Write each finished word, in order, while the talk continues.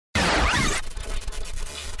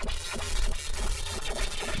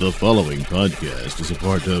The following podcast is a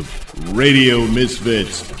part of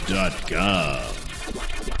RadioMisfits.com.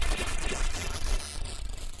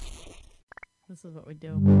 This is what we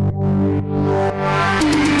do.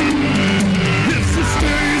 It's the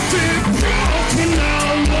spaceship Prussman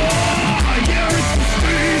Hour. Yeah, it's the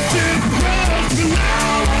spaceship Prussman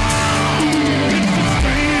Hour. It's the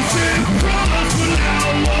spaceship Prussman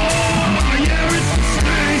Hour. Yeah, it's the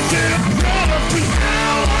spaceship Prussman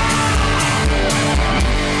Hour.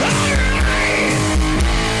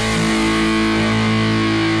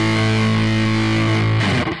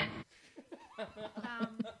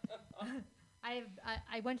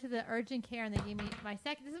 I went to the urgent care and they gave me this is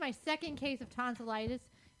my second case of tonsillitis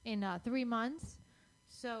in 3 months.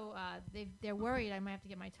 So they're worried I might have to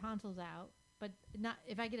get my tonsils out. But not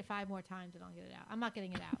if I get it 5 more times, then I'll get it out. I'm not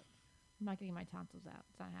getting it out. I'm not getting my tonsils out.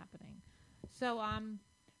 It's not happening. So all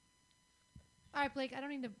right, Blake, I don't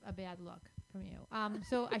need a bad look from you.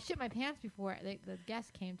 So I shit my pants before the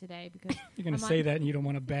guest came today because you're going to say that and you don't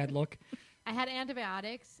want a bad look. I had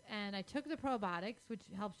antibiotics and I took the probiotics, which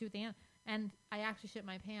helps you with and I actually shit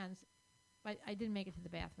my pants, but I didn't make it to the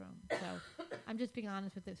bathroom. So I'm just being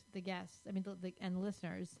honest with the guests. I mean, and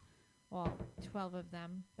listeners, all 12 of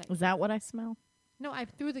them. Is that what I smell? No, I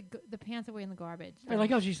threw the pants away in the garbage. I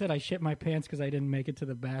like how she said I shit my pants because I didn't make it to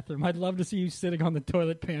the bathroom. I'd love to see you sitting on the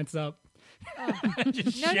toilet, pants up,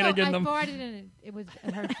 just shitting in them. No, I farted in it. It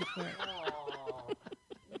hurts to squirt.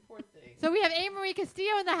 Poor thing. So we have A. Marie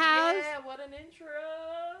Castillo in the house. Yeah, what an intro.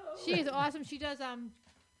 She is awesome. She does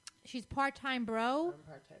she's part-time bro. I'm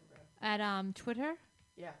part-time bro. At Twitter.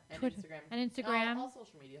 Yeah, and Twitter. Instagram. And Instagram. All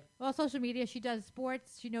social media. All social media. She does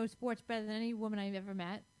sports. She knows sports better than any woman I've ever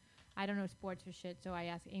met. I don't know sports for shit, so I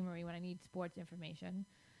ask A-Marie when I need sports information.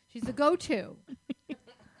 She's the go-to.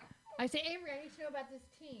 I say, A-Marie, I need to know about this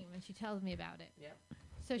team, and she tells me about it. Yep.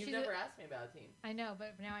 So You've never asked me about a team. I know,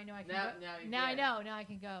 but now I know I can Now go. Now I know. Now I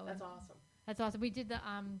can go. That's awesome. That's awesome. We did the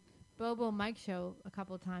Bobo Mike show a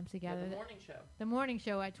couple of times together. The morning show. The morning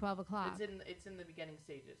show at 12 o'clock. It's in the beginning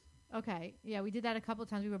stages. Okay. Yeah, we did that a couple of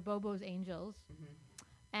times. We were Bobo's Angels. Mm-hmm.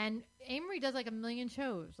 And Amory does like a million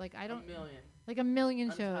shows. Like I don't. A million. Like a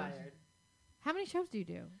million I'm shows. tired. How many shows do you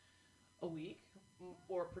do? A week?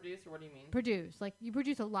 Or produce, or what do you mean? Produce. Like you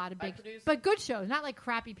produce a lot of big, but good shows, not like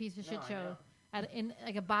crappy piece of shit show in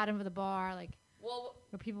like a bottom of the bar, like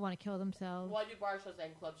where people want to kill themselves. Well, I do bar shows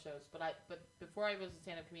and club shows, but before I was a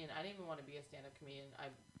stand-up comedian, I didn't even want to be a stand-up comedian.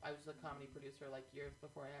 I was a comedy producer like years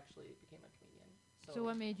before I actually became a comedian. So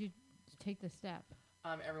what made you take the step?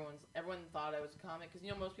 Everyone thought I was a comic because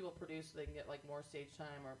most people produce so they can get like more stage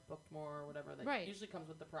time or booked more or whatever. That usually comes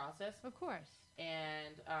with the process. Of course.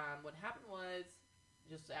 And what happened was,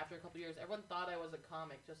 just after a couple years, everyone thought I was a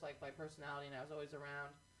comic, just like my personality, and I was always around.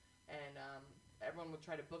 And everyone would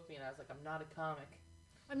try to book me, and I was like, I'm not a comic.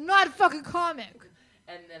 I'm not a fucking comic.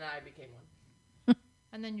 And then I became one.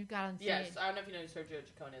 And then you got on stage. Yes, I don't know if you know who Sergio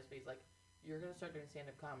Chacon is, but he's like, you're going to start doing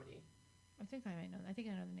stand-up comedy. I think I might know. I think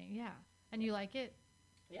I know the name. Yeah. And you like it?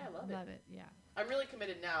 Yeah, I love it. Yeah. I'm really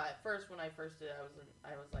committed now. At first, when I first did it,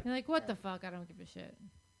 I was like... You're like, what the fuck? I don't give a shit.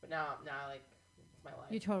 But now like, it's my life.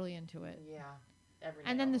 You're totally into it. Yeah. Every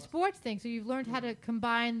and then almost. the sports thing. So you've learned how to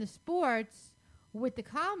combine the sports with the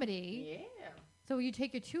comedy. Yeah. So you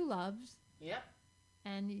take your two loves. Yep.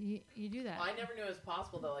 And you do that. Well, I never knew it was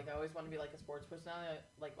possible, though. Like, I always wanted to be, like, a sports personality.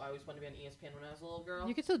 I always wanted to be on ESPN when I was a little girl.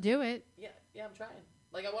 You can still do it. Yeah, I'm trying.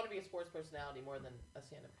 Like, I want to be a sports personality more than a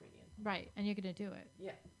stand-up comedian. Right, and you're going to do it.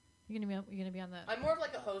 Yeah. You're gonna be on the... I'm more of,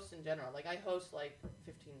 like, a host in general. Like, I host, like,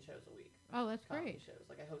 15 shows a week. Oh, that's great. Shows.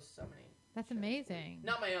 Like, I host so many. That's amazing.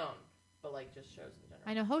 Not my own, but, like, just shows in general.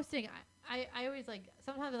 I know hosting... I always like...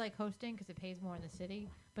 Sometimes I like hosting because it pays more in the city,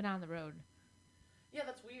 but not on the road. Yeah,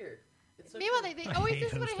 that's weird. So meanwhile, they always...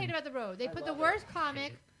 This is what I hate about the road. They put the worst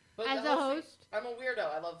comic as a host. I'm a weirdo.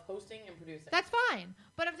 I love hosting and producing. That's fine.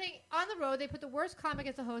 But I'm saying on the road, they put the worst comic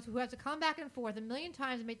as a host who has to come back and forth a million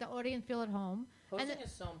times and make the audience feel at home. Hosting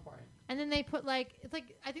is so important. And then they put I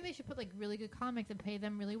think they should put really good comics and pay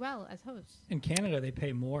them really well as hosts. In Canada, they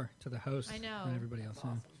pay more to the host than everybody else.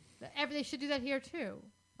 Awesome. They should do that here too.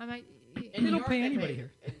 They don't pay anybody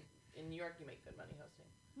here. In New York, you make good money hosting.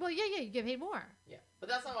 Well, yeah, you get paid more. Yeah, but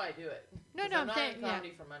that's not why I do it. No, I'm not saying in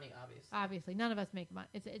comedy for money, obviously. Obviously, none of us make money.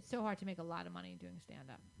 It's so hard to make a lot of money doing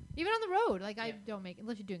stand-up. Even on the road, I don't make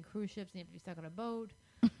unless you're doing cruise ships and you have to be stuck on a boat,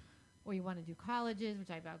 or you want to do colleges, which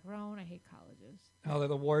I've outgrown. I hate colleges. Oh, they're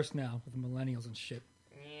the worst now with the millennials and shit.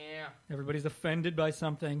 Yeah. Everybody's offended by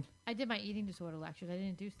something. I did my eating disorder lectures. I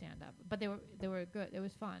didn't do stand-up, but they were good. It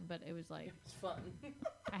was fun, but it was like it was fun.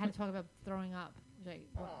 I had to talk about throwing up.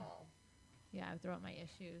 Yeah, I throw out my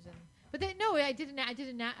issues but no, I didn't.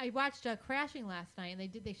 I watched Crashing last night,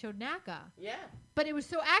 and they showed NACA. Yeah. But it was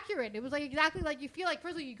so accurate. It was like exactly like you feel like.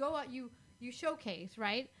 First of all, you go out, you showcase,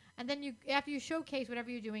 right, and then after you showcase whatever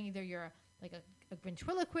you're doing, either you're like a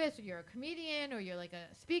ventriloquist, or you're a comedian, or you're like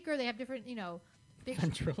a speaker. They have different, big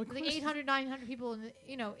Ventriloquist? like 800, 900 people,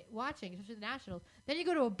 watching, especially the Nationals. Then you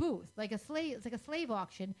go to a booth, like it's like a slave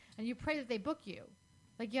auction, and you pray that they book you.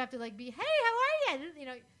 Like you have to like be, hey, how are you?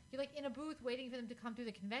 You're like in a booth waiting for them to come through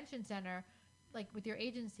the convention center, like with your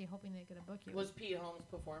agency, hoping they're gonna book you. Was Pete Holmes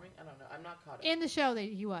performing? I don't know. I'm not caught up. In the show,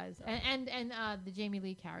 he was, and the Jamie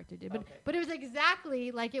Lee character did, but it was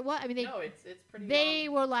exactly like it was. I mean, it's pretty. They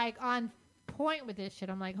were like on point with this shit.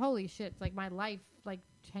 I'm like, holy shit! It's like my life, like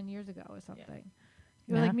 10 years ago or something. Yeah.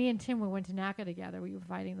 You were like me and Tim. We went to NACA together. We were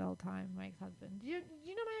fighting the whole time. My ex-husband. Do you know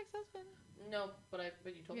my ex-husband? No, but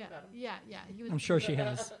you told me about him. Yeah. He was I'm sure she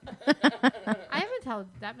has. I haven't told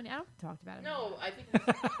that many. I don't talked about him. No, I think it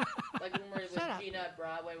was like when we were with Gina at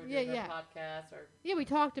Broadway, we were doing a podcast. Yeah, we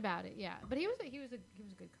talked about it. Yeah, but he was a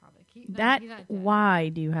good comic. That's why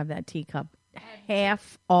do you have that teacup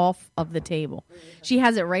half off of the table? She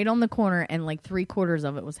has it right on the corner, and like 3/4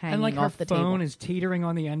 of it was hanging off the table. And like her phone is teetering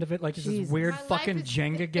on the end of it, like it's this weird fucking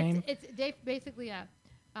Jenga game. It's basically a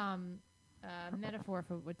metaphor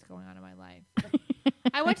for what's going on in my life.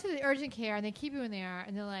 I went to the urgent care, and they keep you in there,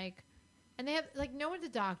 and they're like, and they have like no one's a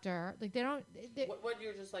doctor. Like they don't. What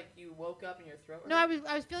you're just like you woke up and your throat hurt? No,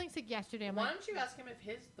 I was feeling sick yesterday. Why don't you ask him if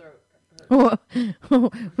his throat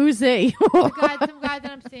hurts? Who's he? Some guy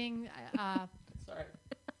that I'm seeing. Sorry.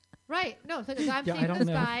 Right. No. So I'm seeing this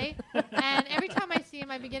guy, and every time I see him,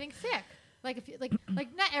 I've been getting sick. Like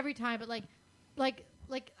not every time, but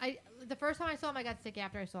the first time I saw him, I got sick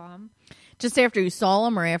after I saw him. Just after you saw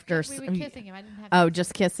him, or after we were kissing him? I didn't have. Oh,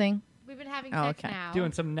 just kissing. We've been having sex now.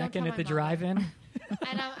 Doing some necking at the drive-in.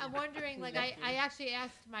 And I'm wondering, like, I actually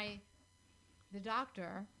asked the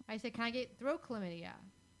doctor. I said, "Can I get throat chlamydia?"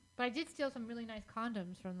 But I did steal some really nice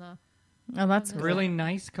condoms from the. Oh, that's really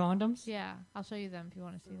nice condoms. Yeah, I'll show you them if you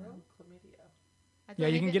want to see them. Chlamydia. Yeah,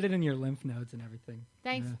 you can get it in your lymph nodes and everything.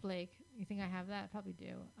 Thanks, Blake. You think I have that? I probably do.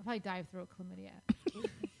 I'll probably die of throat chlamydia.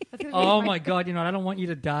 Oh my god! I don't want you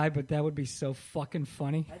to die, but that would be so fucking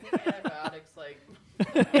funny. I think antibiotics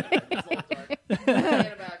it's a little dark.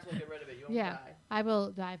 Antibiotics will get rid of it. You won't die. I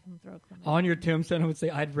will die from throat chlamydia. On your tombstone, it would say,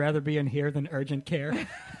 "I'd rather be in here than urgent care." It's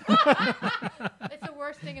the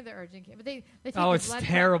worst thing in the urgent care. But they take it's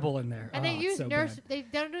terrible in there. And they use nurse. They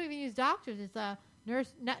don't even use doctors. It's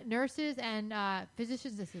nurses and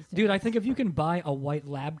physician's assistants. Dude, I think if you can buy a white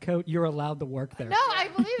lab coat, you're allowed to work there. No, I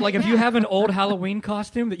believe it. Like if you have an old Halloween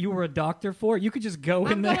costume that you were a doctor for, you could just go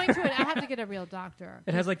in there. I'm going to it. I have to get a real doctor.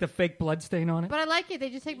 It has like the fake blood stain on it. But I like it. They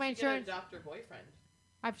just take my insurance. Get a doctor boyfriend.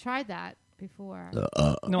 I've tried that before.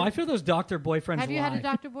 No, I feel those doctor boyfriends. Have you had a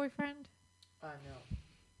doctor boyfriend? No.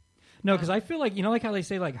 No, because I feel like, like how they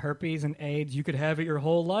say like herpes and AIDS, you could have it your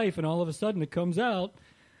whole life and all of a sudden it comes out.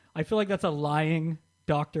 I feel like that's a lying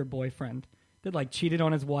doctor boyfriend that like cheated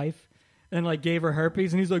on his wife and like gave her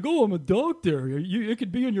herpes and he's like, oh, I'm a doctor. It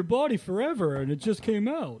could be in your body forever and it just came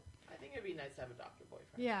out. I think it'd be nice to have a doctor boyfriend.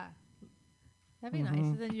 Yeah. That'd be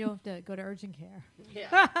nice. So then you don't have to go to urgent care.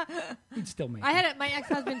 Yeah. You'd still make my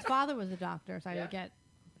ex-husband's father was a doctor, so I would get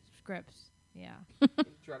scripts. Yeah.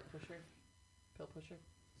 Drug pusher? Pill pusher?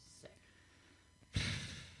 Sick.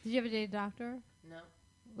 Did you ever date a doctor? No.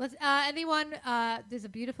 Let's anyone there's a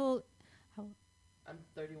beautiful I'm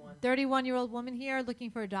 31. 31-year-old woman here looking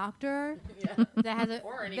for a doctor. Yeah. That has a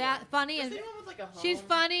funny and with a home? she's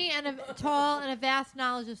funny and tall and a vast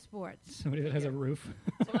knowledge of sports. Somebody that has a roof.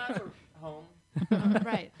 Someone has a home.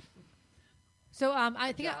 Right. So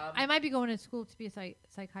I think I might be going to school to be a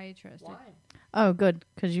psychiatrist. Why? Oh, good,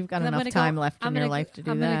 because you've got enough time left in your life to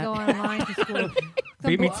do that. I'm going to go online to school.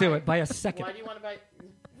 Beat me to it. Buy a second. Why do you want to buy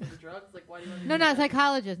the drugs? Like, why do you want to No, not a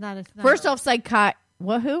psychologist. First off,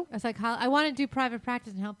 who? A psychologist. I want to do private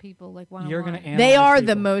practice and help people like one-on-one. You're going to They are people.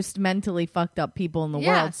 the most mentally fucked up people in the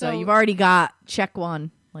Yeah, world, so so- you've already got check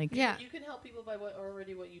one. Like, Yeah. You can help people by what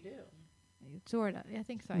you do. Sort of. I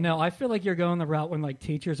think so. No, I feel like you're going the route when like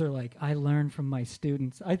teachers are like, I learn from my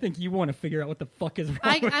students. I think you want to figure out what the fuck is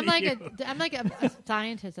wrong with I'm you. like a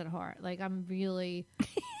scientist at heart. Like I'm really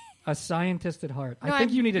A scientist at heart. No, I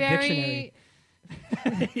think I'm you need a very- dictionary.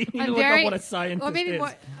 You need I'm to look very, up what a scientist or maybe is.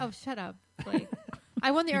 more. Oh, shut up! Like,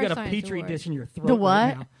 I won the You Earth got a Science petri Award. dish in your throat. The what?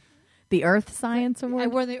 Right now. the Earth Science I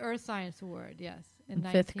Award. won the Earth Science Award. Yes, in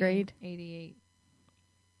Fifth grade? 1988.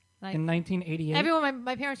 Like, in 1988. everyone,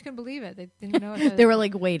 my parents couldn't believe it. They didn't know. They were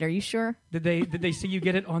like, "Wait, are you sure?" Did they see you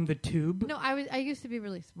get it on the tube? No, I used to be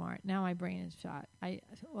really smart. Now my brain is shot.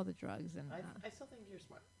 All the drugs and. I still think you're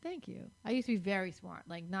smart. Thank you. I used to be very smart,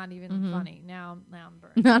 like not even funny. Now I'm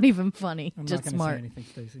burned. Not even funny, I'm just not gonna smart. say anything,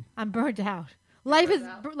 Stacey. I'm burned out. Life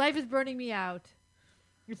is burning me out.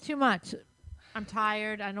 It's too much. I'm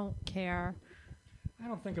tired. I don't care. I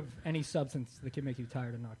don't think of any substance that can make you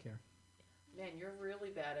tired and not care. Man, you're really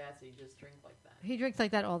badass that you just drink like that. He drinks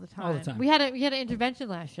like that all the time. All the time. We had an intervention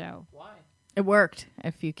last show Why? It worked,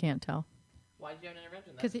 if you can't tell. Why did you have an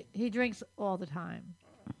intervention? because he drinks all the time.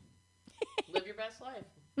 Live your best life.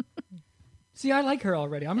 See, I like her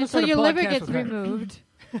already. I'm And gonna so start a your liver podcast gets with her. removed.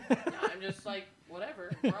 No, I'm just like,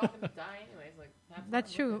 whatever. We're all gonna die anyways. Like, have fun That's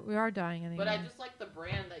with true. it. We are dying anyway. But I just like the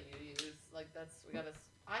brand that you use. Like, we gotta.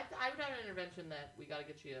 I would have an intervention that we gotta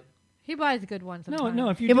get you. He buys a good one sometimes. No,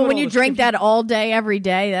 if you Yeah, do but it when all you the- drink if that all day, every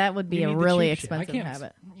day, that would be you a need the really cheap shit. I expensive can't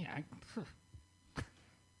habit. Yeah,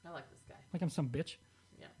 I like this guy. like I'm some bitch.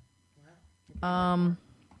 Yeah.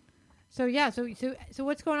 So yeah. So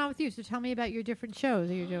what's going on with you? So tell me about your different shows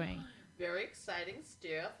that you're doing. Very exciting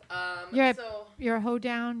stuff. You're a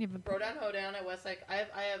hoedown. You have a. Brodown Hoedown at Westside. I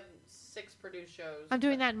have 6 produced shows. I'm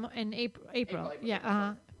doing that in April.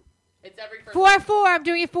 Yeah. It's every first 4-4. I'm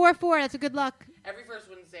doing it 4-4. That's a good luck. every first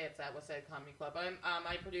Wednesday. It's at Westside Comedy Club.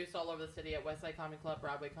 I produce all over the city at Westside Comedy Club,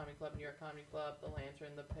 Broadway Comedy Club, New York Comedy Club, The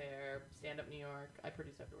Lantern, The Pair, Stand Up New York. I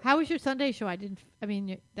produce everywhere. How was your Sunday show?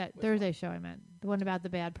 That Thursday show. I meant the one about the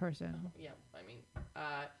bad person. Yeah,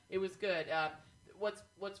 it was good.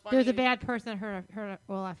 What's funny? There's a bad person that hurt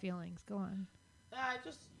all our feelings. Go on.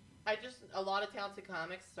 I just a lot of talented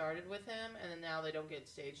comics started with him, and then now they don't get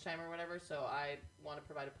stage time or whatever. So I want to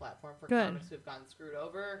provide a platform for Good. comics who've gotten screwed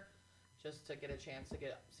over, just to get a chance to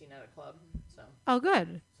get seen at a club. So, Oh,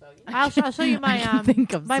 good. I'll I'll show you my.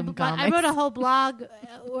 Think of my, some my- I comics. wrote a whole blog,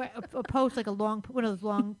 a post, like one of those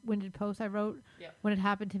long-winded posts I wrote Yeah. when it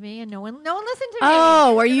happened to me, and no one listened to me.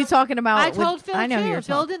 Oh, are you talking about? I told Phil I know who too. you're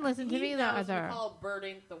Phil talking. didn't listen to me We either. call Bird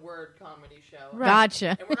Ain't the Word comedy show. Right.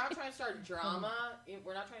 Gotcha. And we're not trying to start drama.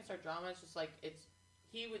 We're not trying to start drama. It's just like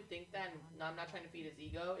he would think that. And I'm not trying to feed his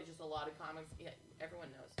ego. It's just a lot of comics. Yeah, everyone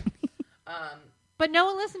knows. But no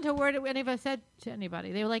one listened to a word any of us said to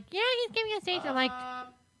anybody. They were like, "Yeah, he's giving us stage." I'm like,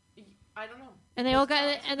 I don't know. and they all got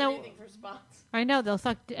Comics and do they. anything for spots. I know they'll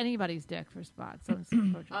suck anybody's dick for spots. So it's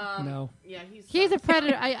unfortunate. No. Yeah, He's a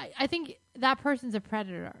predator. I think that person's a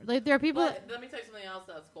predader. Like there are people. But let me tell you something else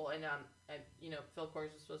that's cool. And Phil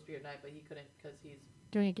Kors was supposed to be here tonight, but he couldn't because he's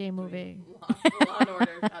Doing a gay movie. Law and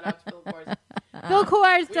Order. Shout out to Phil Kors. Phil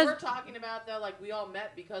Kors We does. were talking about though, like we all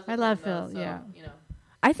met because of I love him, though, Phil, so, yeah. You know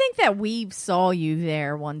I think that we saw you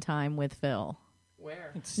there one time with Phil.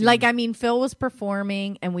 where. Like, I mean, Phil was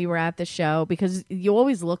performing and we were at the show because you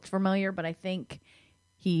always looked familiar, but I think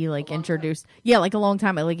he like long introduced, yeah, like a long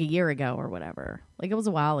time, like a year ago or whatever. Like it was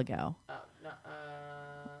a while ago.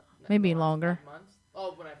 Maybe the last longer. 5 months.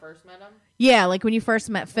 Oh, when I first met him. Yeah, like when you first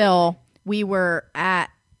met Phil, we were at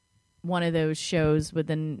one of those shows with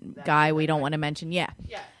the guy we don't want to mention. Yeah.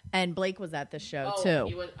 Yeah. And Blake was at the show Oh,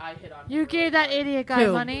 too. I hit on. You him gave really that hard. idiot guy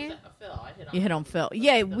Who? money. Phil. I hit on. You hit him. on Phil.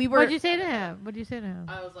 Yeah, we were. What'd you say to him? What'd you say to him?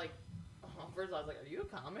 I was like, first of all, I was like, "Are you a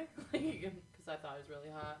comic?" Because I thought he was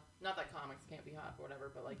really hot. Not that comics can't be hot or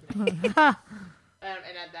whatever, but like, you know.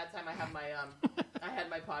 And at that time, I had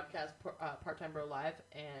my podcast Part Time Bro Live,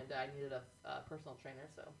 and I needed a personal trainer,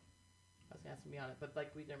 so I was gonna ask him to be on it. But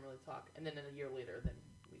like, we didn't really talk. And then a year later, then.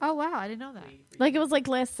 Oh wow, I didn't know that. Like it was like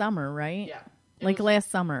last summer, right? Yeah. Like last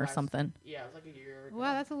summer or something. Yeah, it was like a year ago.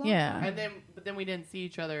 Wow, that's a long Yeah. time. But then we didn't see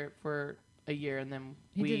each other for a year, and then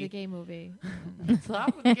He we did a gay movie.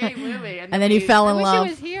 stopped with the gay movie, And then you fell I in wish love. he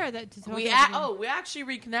was here. To talk We about it. we actually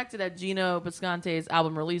reconnected at Gino Bisconte's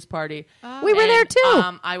album release party. Oh. We were there too.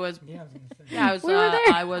 I was Yeah, I was gonna say. yeah, I was We were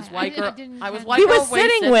there. I was I white girl. didn't I was catch white He girl was sitting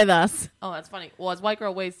wasted. with us. Oh, that's funny. Well, I was white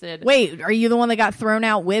girl wasted. Wait, are you the one that got thrown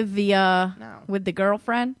out with the No. with the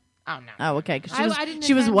girlfriend? Oh no. Oh, okay. Because I didn't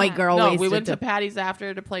she was attend white that. girl. No, wasted we went to too. Patty's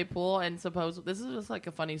after to play pool, and this is just like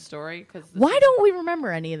a funny story because Why don't we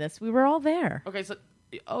remember any of this? We were all there. Okay, so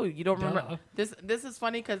you don't remember Duh. this is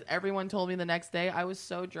funny because everyone told me the next day I was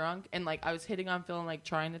so drunk and like I was hitting on Phil and like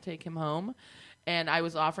trying to take him home, and I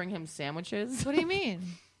was offering him sandwiches. What do you mean?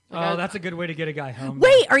 Oh, that's a good way to get a guy home.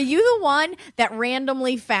 Wait, are you the one that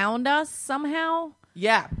randomly found us somehow?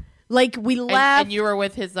 Yeah, Like we left. and you were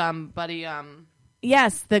with his buddy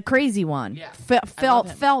Yes, the crazy one. Yeah. I love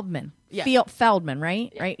him. Feldman. Yeah. Feldman,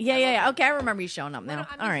 right? Yeah. Right. Yeah, I yeah, love yeah. him. Okay, I remember you showing up now.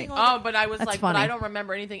 I'm All right. missing all Oh, but I was That's like, funny. but I don't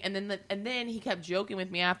remember anything. And then he kept joking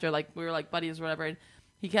with me after, like we were like buddies or whatever. And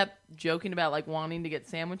He kept joking about like wanting to get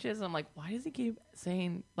sandwiches. And I'm like, why does he keep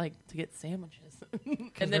saying like to get sandwiches?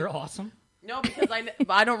 Because they're awesome. No, because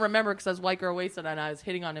I don't remember because I was white girl wasted and I was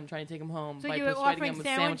hitting on him trying to take him home So by you were persuading offering him with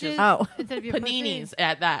sandwiches sandwiches. instead of your Paninis pussy?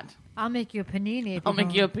 at that. I'll make you a panini. If I'll make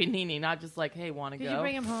home. you a panini, not just like, hey, want to go? Did you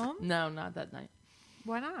bring him home? No, not that night.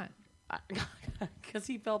 Why not? Because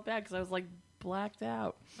he felt bad because I was like blacked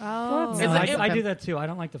out. Oh, It's No, like- I do that too. I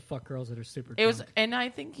don't like to fuck girls that are super. It was, drunk. and I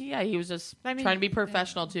think he was just I mean, trying to be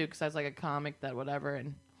professional too because I was like a comic that whatever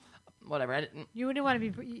and whatever. I didn't, you wouldn't want to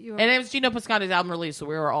be. You were, and it was Gino Piscotty's album release, so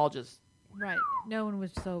we were all just right. No one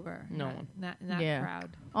was sober. No Not- one. Not in that Yeah. crowd.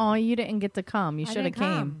 Oh, you didn't get to come. You I should have didn't came.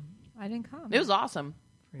 come. I didn't come. it was awesome.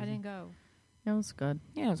 I didn't go. It was good.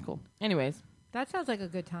 Yeah, it was cool. Anyways, That sounds like a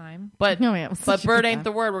good time. but No, yeah, it was but such a bird good ain't time.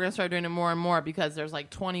 the word. We're gonna start doing it more and more because there's like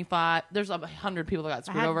 25. There's 100 people that got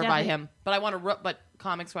screwed have over by definitely- him. But I want to. But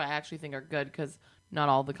comics, what I actually think are good because not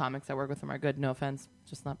all the comics I work with them are good. No offense,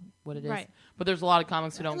 just not what it is. Right. But there's a lot of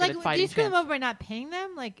comics who don't Like, get a do fighting you screw chance. them over by not paying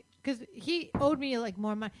them? Like, because he owed me like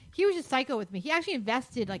more money. He was just psycho with me. He actually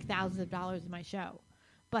invested like thousands of dollars in my show,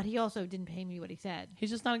 but he also didn't pay me what he said.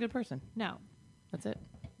 He's just not a good person. No, That's it.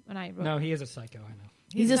 when I wrote, No, he is a psycho. I know.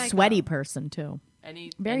 He's a psycho. sweaty person too. And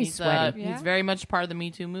Very he's, sweaty. Yeah? He's very much part of the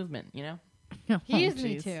Me Too movement. You know. He Oh, is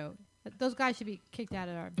me jeez. too. Those guys should be kicked out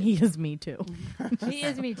of our. He is me too. He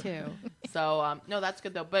is me too. So no, that's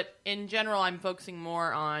good though. But in general, I'm focusing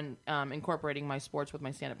more on incorporating my sports with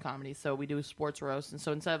my stand-up comedy. So we do sports roast, and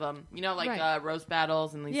so instead of Right. roast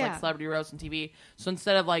battles and these Yeah. like celebrity roasts on TV. So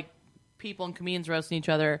instead of like people and comedians roasting each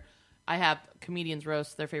other, I have comedians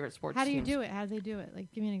roast their favorite sports. How do you teams. do it? How do they do it?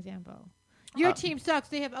 Like, give me an example. Your team sucks.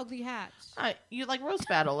 They have ugly hats. You like roast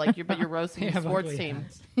battle, like but you're roasting They the have sports ugly team.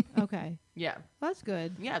 hats. Okay, Yeah, well, that's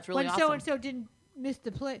good. yeah, it's really when awesome. so and so didn't miss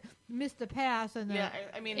the pass, and Yeah,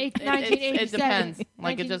 I mean, Eight- it 1987. depends.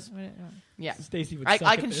 Like it 19 just, yeah. Stacy would I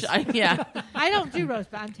suck can, at this. yeah, I don't do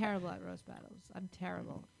roast battles. I'm terrible at roast battles. I'm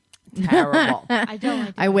terrible. terrible. I don't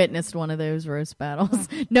like to I do witnessed one of those roast battles.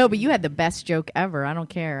 No, but you had the best joke ever. I don't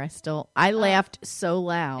care. I laughed so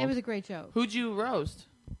loud. It was a great joke, Who'd you roast?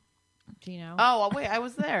 Gino. Oh, wait, I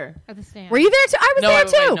was there. At the stand. Were you there too? I was No, there wait,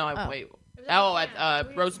 too. wait, no, Oh. wait. It was Oh, at the at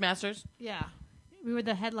stand. Roastmasters. Yeah, we were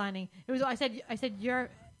the headlining. It was. I said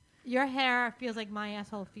your hair feels like my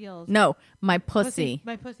asshole feels. No, my pussy.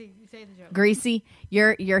 My pussy. You say the joke. Greasy.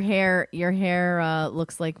 Your hair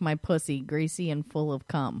looks like my pussy, greasy and full of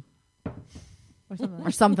cum, Or something.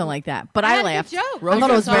 or something like that. But I I, had a good laughed. joke. I thought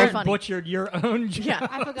it was very Sorry, funny. Butchered your own joke. Yeah.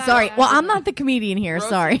 I forgot. Sorry. I Well, forgot. I'm not the comedian here.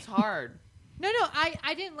 Sorry. It's hard. No,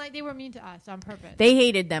 I didn't like. They were mean to us on purpose. They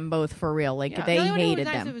hated them both for real. Like Yeah. they the only one who hated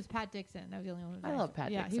was nice them. was Pat Dixon. That was the only one. Who was I nice. love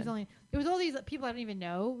Pat Yeah, he was Dixon. only. It was all these people I don't even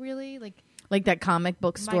know really. Like, Like that comic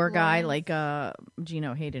book store Mike guy. Lawrence. Like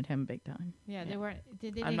Gino hated him big time. yeah, they weren't. They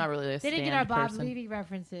I'm didn't- not really a They didn't get stand our Bob person. Levy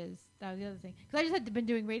references. That was the other thing. Because I just had been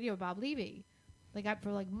doing radio with Bob Levy,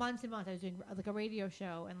 for like months and months. I was doing like a radio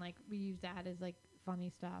show, and like we used that as like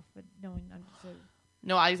funny stuff, but no one understood.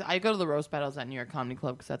 No, I go to the roast battles at New York Comedy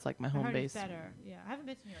Club because that's like my I home heard it's base. better. Yeah, I haven't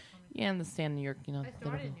been to New York Comedy Yeah, and the stand in New York, you know. Club. I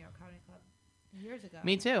started in New York Comedy Club years ago.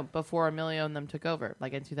 Me too. Before Emilio and them took over,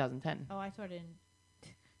 like in 2010. Oh, I started in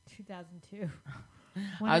 2002.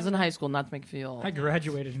 I was in high school, not to make you feel. I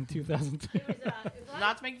graduated in 2002. It was, it was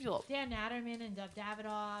Not to make you feel. Dan Natterman and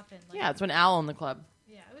Davidoff and like, Yeah, it's when Al owned the club.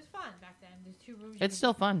 yeah, it was fun back then. There's 2 rooms. It's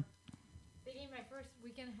still fun. They gave me my first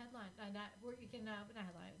weekend headline, not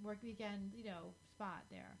headline, work weekend, spot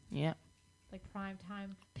there, Yeah, like prime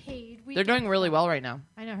time paid. they're Weekend doing really spot. well right now.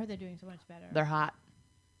 I know. I heard they're doing so much better. They're hot.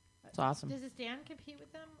 It's awesome. Does the stand compete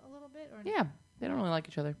with them a little bit, or Yeah, they don't really like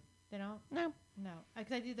each other. they don't? No, No,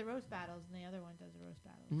 because I do the roast battles, and the other one does the roast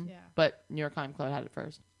battles. Mhm. Yeah, but New York Comedy Club had it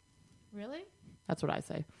first. really? That's what I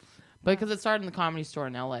say. But because it started in the Comedy Store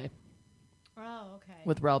in L.A. Oh, okay.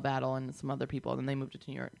 with Rel Battle and some other people, and then they moved it to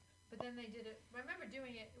New York. But then they did it. I remember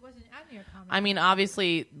doing it. It wasn't at New York Comedy. I mean, Club.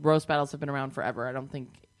 obviously, roast battles have been around forever. I think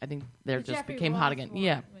they The just Jeffrey became hot Ross again. one,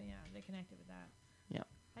 Yeah. but yeah, they connected with that.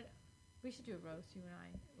 Yeah. We should do a roast. You and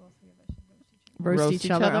I, all 3 of us should roast each other. Roast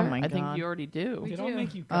each other? Oh my I think God. you already do. We Dude, I'll do.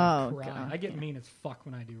 make you Oh, cry. God. I get mean as fuck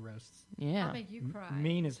when I do roasts. Yeah. I'll make you cry.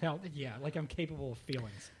 Mean as hell. Yeah, like I'm capable of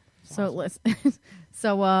feelings. It's So awesome. listen.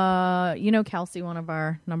 So Kelsey, one of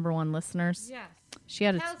our #1 listeners. Yes. She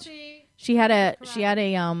had a Kelsey. she had a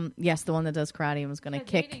Karate. yes, the one that does karate and was going to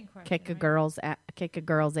She had a dating kick question, kick a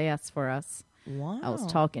girl's ass for us. Wow. I was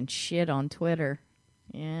talking shit on Twitter.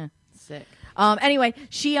 Yeah. Sick. Anyway,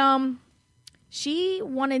 she She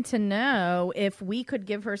wanted to know if we could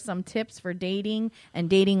give her some tips for dating and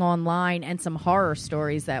dating online and some horror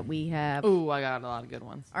stories that we have. Ooh, I got a lot of good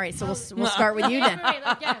ones. All right, so we'll start with you then. Wait,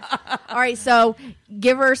 yes. All right, so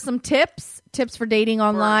give her some tips for dating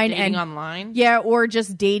online. Online? Yeah, or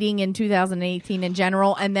just dating in 2018 in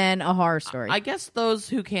general, and then a horror story. I guess those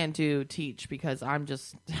who can't do teach because I'm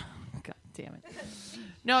just... God damn it.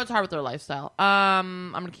 No, it's hard with their lifestyle.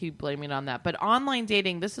 I'm going to keep blaming it on that. But online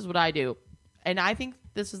dating, this is what I do. And I think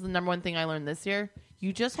this is the number one thing I learned this year.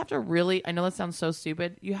 You just have to really, I know that sounds so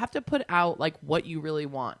stupid. You have to put out like what you really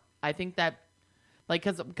want. I think that, like,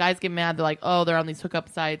 because guys get mad. They're like, oh, they're on these hookup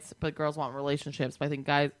sites, but girls want relationships. But I think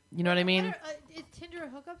guys, you know what I mean? Is Tinder a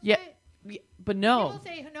hookup Yeah. site? Yeah, but no. People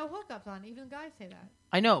say no hookups on. Even guys say that.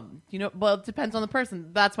 I know. You know, well, it depends on the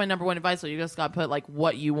person. That's my number one advice. So you just got to put like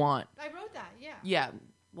what you want. I wrote that. Yeah. Yeah.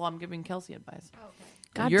 Well, I'm giving Kelsey advice. Oh, okay.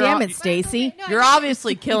 God You're damn on- it, Stacy. No, You're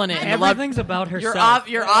obviously killing it in the love. Everything's about herself.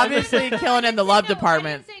 You're obviously killing it in the love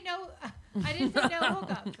department. I didn't say no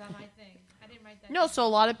hookups on my thing. I didn't write that. No, so a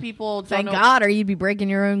lot of people don't Thank know. God, or you'd be breaking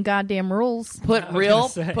your own goddamn rules. Put I was real, gonna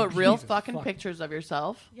say, put real Jesus fucking fuck. pictures of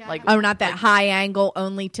yourself. Yeah, Like, Oh, not that high angle,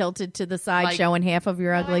 only tilted to the side, Like- showing half of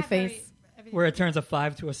your No, I ugly have face. everything. Where it turns a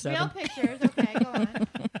 5 to a 7. Real pictures. Okay, go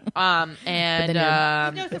on. and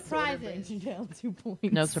No surprises.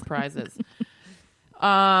 no surprises.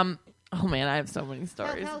 Oh man, I have so many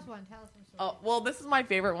stories. Tell us one. Tell us some stories. Oh, well, this is my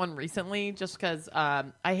favorite one recently, just because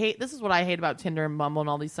this is what I hate about Tinder and Bumble and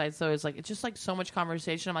all these sites. So it's just like so much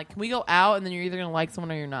conversation. I'm like, can we go out? And then you're either gonna like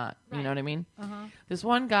someone or you're not. You Right. know what I mean? Uh-huh. This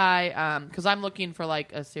one guy, because I'm looking for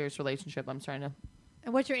like a serious relationship. I'm starting to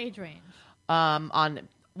And what's your age range?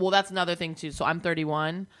 well, that's another thing too. So I'm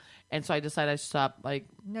 31, and so I decided I should stop. Like,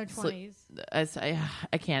 No 20s.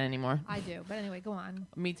 I can't anymore. I do. But anyway, go on.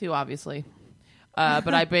 Me too, obviously.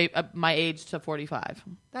 But I my age to 45.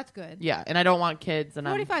 That's good. Yeah, and I don't want kids. And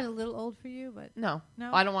 45 is a little old for you, but No,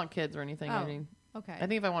 No? I don't want kids or anything. I Oh. mean, okay. I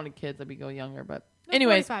think if I wanted kids, I'd be go younger. But No,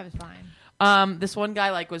 anyways, 45 is fine. this one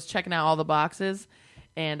guy like was checking out all the boxes,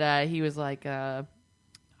 and he was like, "I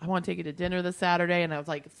want to take you to dinner this Saturday." And I was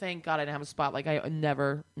like, "Thank God I didn't have a spot. Like I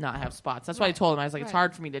never not have spots." That's why I Right. told him. I was like, "It's Right.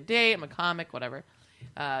 hard for me to date. I'm a comic, whatever."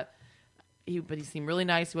 But he seemed really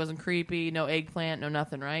nice. He wasn't creepy. No eggplant. No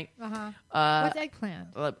nothing. Right? Uh-huh. Uh, What's eggplant?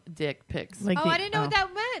 Dick pics. Like Oh, the- I didn't know what that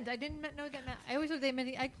meant. I didn't know what that meant. I always thought they meant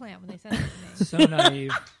the eggplant when they said it to me. So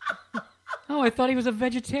naive. Oh, I thought he was a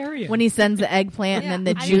vegetarian. When he sends the eggplant Yeah, and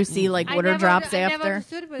then the I juicy didn't- like I water never drops I never after,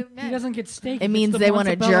 understood what it meant. he doesn't get steak. it It's means the they want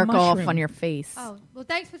to mozzarella jerk off mushroom. on your face. Oh, well,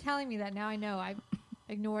 thanks for telling me that. Now I know. I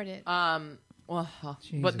ignored it. Well,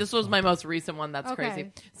 Jesus but this was my most recent one. That's Okay.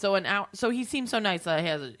 crazy. So he seems so nice.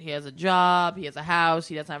 He has a job. He has a house.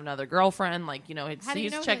 He doesn't have another girlfriend. Like How do you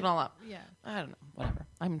he's know checking that? all out. Yeah. I don't know. Whatever.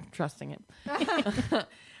 I'm trusting it.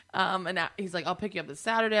 And now he's like, I'll pick you up this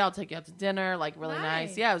Saturday. I'll take you out to dinner. Like really nice.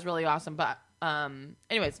 Nice. Yeah, it was really awesome. But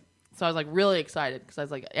anyways, so I was like really excited because I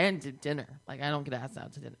was like, and to dinner. Like I don't get asked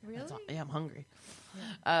out to dinner. Really? Yeah, I'm hungry.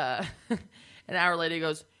 An hour later, he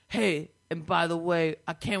goes, "Hey, and by the way,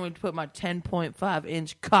 I can't wait to put my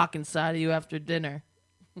 10.5-inch cock inside of you after dinner."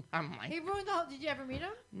 I'm like, He ruined the whole. Did you ever meet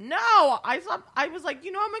him? no. I was like, I'm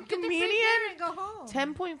a Get the free comedian. dinner and go home.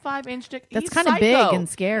 10.5-inch dick. That's He's kinda psycho. big and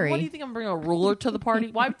scary. What do you think? I'm bringing a ruler to the party?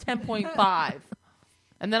 Why 10.5?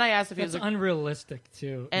 And then I asked if he That's was unrealistic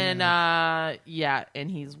too. and Yeah. and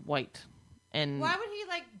he's white. And Why would he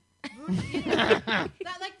like?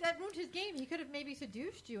 That ruined his game. He could have maybe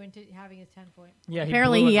seduced you into having his 10 point. Yeah,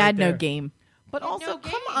 Apparently, blew it he right had no there. game. but He had also, no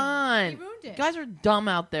come game. on, He ruined it. guys are dumb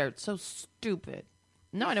out there. It's so stupid.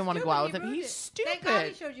 No, I didn't want to go out with him. Ruined He's it. Thank God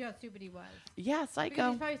he stupid. showed you how stupid he was. Yeah, Because psycho.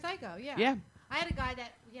 he's probably psycho. Yeah. Yeah. I had a guy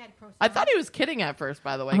that had pro. I thought he was kidding at first,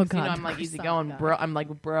 by the way. Oh, 'Cause, God, I'm like poor easy son, going, God. bro. I'm like,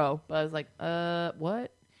 bro. But I was like,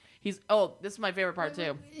 what? This is my favorite part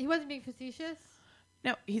too. He wasn't being facetious.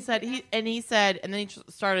 No, he said, and then he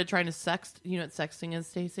started trying to sext. You know what sexting is,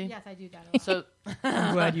 Stacey? Yes, I do that. A lot. So,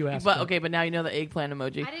 I'm glad you asked. but that. okay, but now you know the eggplant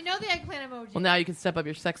emoji. I didn't know the eggplant emoji. Well, now you can step up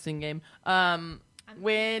your sexting game.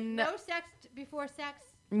 When No sex before sex.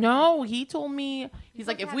 no, he told me he's supposed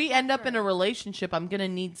like, to if have we sex end up in a first. relationship, I'm gonna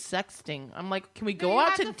need sexting. I'm like, can we No, go you out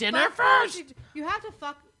have to to dinner fuck first? You have to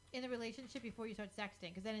fuck in a relationship before you start sexting,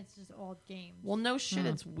 because then it's just all games. Well, no shit,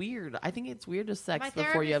 it's weird. I think it's weird to sex My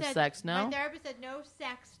before you have therapist sex. said- No. My therapist said no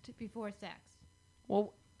sex before sex.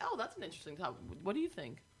 Well, that's an interesting topic. What do you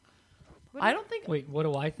think? What I do don't think. Wait, what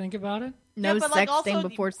do I think about it? No Yeah, but, like, sexting also,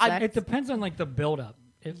 before I- sex. It depends on like the build-up.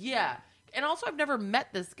 Yeah. And also, I've never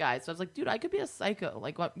met this guy, so I was like, dude, I could be a psycho.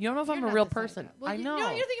 Like, what? You don't know if I'm You're a not real the psycho. person. Well, I know. You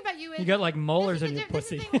know, you think about you. You got like molars This in is your the-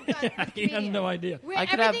 this is pussy. the thing with he has no idea. Where I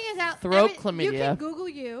could have everything is out. throat You chlamydia. can Google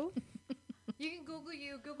you. You can Google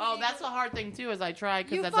you. Google Oh, me, that's Google- a hard thing too. As I try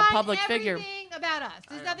because You that's find a public figure. everything about us.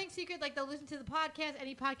 There's I know. nothing secret. Like they'll listen to the podcast,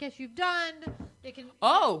 any podcast you've done. They can.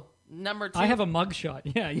 Oh, number 2. I have a mugshot.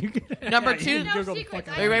 Yeah, you can. Number you can 2. No Google the secrets.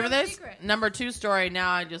 fuck Are you ready No for this? secret. Number 2 story.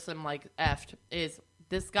 Now I just am like effed. Is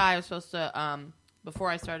this guy I was supposed to before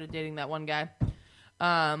I started dating that one guy,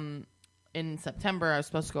 in September I was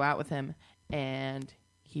supposed to go out with him, and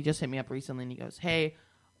he just hit me up recently and he goes, "Hey,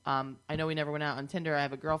 I know we never went out on Tinder. I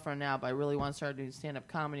have a girlfriend now, but I really want to start doing stand-up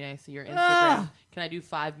comedy. I see your Instagram. Ugh. Can I do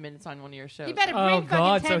 5 minutes on one of your shows?" You better bring Oh fucking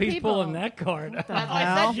God! 10 So he's people. pulling that card. That's what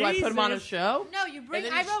I said. Do I put him on a Jesus. show? No, you bring.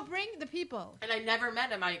 And then I he- will bring the people. And I never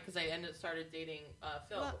met him because I ended up started dating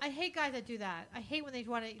Phil. Well, I hate guys that do that. I hate when they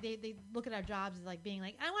want to. They look at our jobs as like being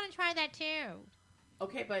like, I want to try that too.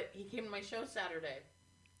 Okay, but he came to my show Saturday.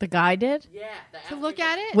 The guy did Yeah. To look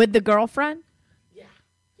at it. with the girlfriend. Yeah.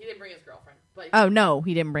 He didn't bring his girlfriend. But Oh no,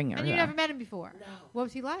 he didn't bring her. And you yeah. never met him before. No. What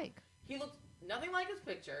was he like? He looked nothing like his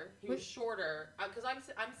picture. He was shorter. Because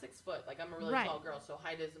I'm 6 foot. Like, I'm a really Right. tall girl, so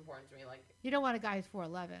height is important to me. Like, You don't want a guy who's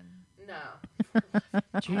 4'11". no.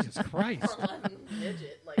 Jesus Christ! 4'11"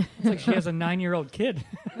 midget. Like, It's like she has a 9-year-old kid.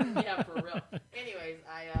 yeah, for real. Anyways,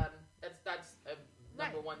 that's a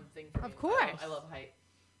number Right. one thing for me. Of course. I love height.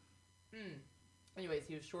 Anyways,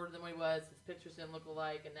 he was shorter than what he was. His pictures didn't look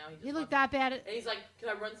alike, and now he just You wants- look that bad. And he's like, "Can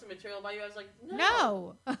I run some material by you?" I was like,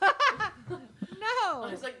 No. I No.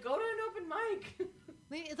 was like, "Go to an open mic."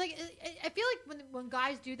 I mean, it's like I feel like when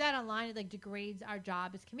guys do that online, it like degrades our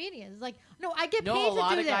job as comedians. It's like, no, I get No, paid a to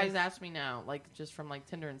lot do of this. guys ask me now, like just from like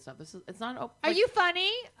Tinder and stuff. It's not an open. Are you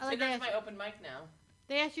funny? Like Tinder's they, my open mic now.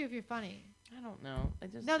 they ask you if you're funny. I don't know. I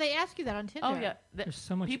just No, they ask you that on Tinder. Oh yeah. There's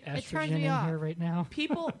so much Peop- it turns estrogen me in off. here right now.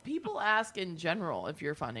 people ask in general if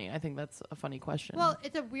you're funny. I think that's a funny question. Well,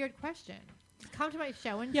 it's a weird question. Just come to my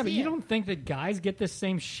show and Yeah, but see you it. don't think that guys get this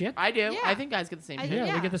same shit? I do. Yeah. I think guys get the same I shit. do. Yeah,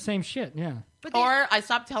 Yeah. we get the same shit. Yeah. But they, Or I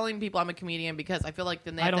stop telling people I'm a comedian because I feel like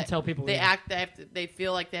then they I have don't to, tell people they either. act they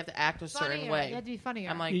feel like they have to act a certain funnier. way. You have to be funnier.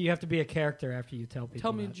 I'm like, You have to be a character after you tell people.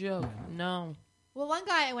 tell me a that. joke. No. well, one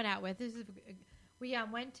guy I went out with. This is we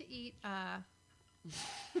went to eat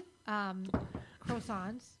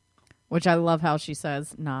croissants. Which I love how she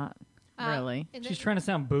says not really, and She's then- trying to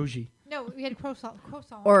sound bougie. No, we had croissant.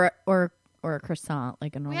 or a croissant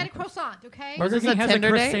like a normal. We had a croissant. Okay. Was Burger this King a has Tinder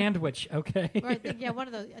a Chris date? sandwich. Okay. Or I think one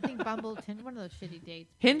of those. I think Bumbleton. One of those shitty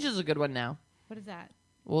dates. Hinge is a good one now. What is that?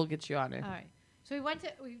 We'll get you on it. All right. So we went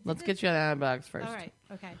to. We did Let's this- get you on antibiotics first. All right.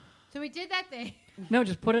 Okay. So we did that thing. No,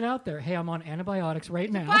 just put it out there. Hey, I'm on antibiotics right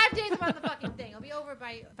now. 5 days I'm on the fucking thing. I'll be over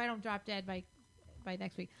by if I don't drop dead by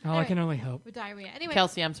next week. Oh, I can only hope. with diarrhea. Anyway.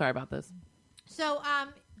 Kelsey, I'm sorry about this. So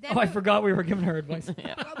then Oh, I forgot we were giving her advice.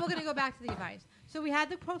 we're gonna go back to the advice. So we had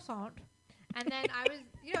the croissant, and then I was,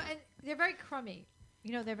 and they're very crummy.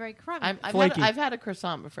 They're very crummy. I've had a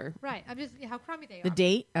croissant before. Right. I'm just how crummy they are. The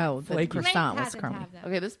date? Oh, the Flaky. croissant Lane was hasn't crummy. have them.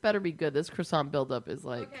 Okay, this better be good. This croissant buildup is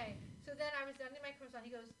like. Okay. So then I was done in my croissant.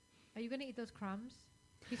 He goes, "Are you gonna eat those crumbs?"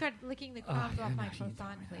 He started licking the Oh, crumbs yeah, off no, my you don't croissant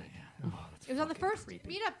want plate. that, yeah. Oh, that's It was on the fucking first creepy.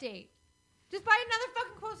 meetup date. Just buy another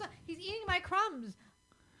fucking croissant. He's eating my crumbs.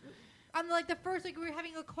 On like the first, like we were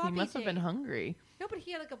having a coffee He must have been date. hungry. No, but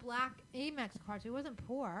he had like a black Amex card, so he wasn't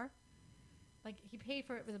poor. Like he paid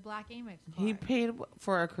for it with a black Amex card. He paid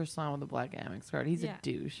for a croissant with a black Amex card. He's Yeah. a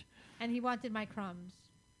douche. And he wanted my crumbs.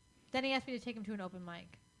 Then he asked me to take him to an open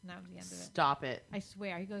mic. And that was the end of it. Stop it. I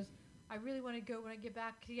swear. He goes, I really want to go when I get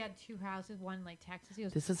back. 'Cause he had 2 houses, one like Texas. He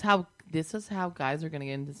goes, This is how guys are gonna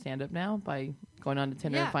get into stand up now by going on to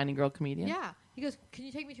Tinder Yeah. and finding girl comedians. yeah. He goes, can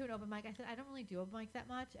you take me to an open mic? I said, I don't really do open mics that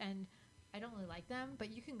much, and I don't really like them. But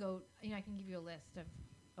you can go. I can give you a list of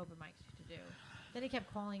open mics to do. Then he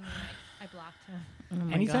kept calling me. And I blocked him. Oh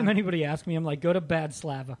my Anytime God. anybody asks me, I'm like, go to Bad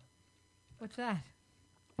Slava. What's that?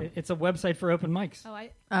 It's a website for open mics.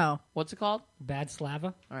 Oh, What's it called? Bad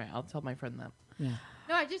Slava. All right, I'll tell my friend that. Yeah.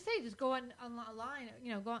 No, I just say just go online.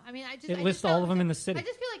 Go on. I mean, I just It I lists just all felt- of them in the city. I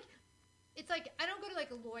just feel like it's like I don't go to like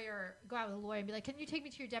a lawyer, go out with a lawyer and be like, "Can you take me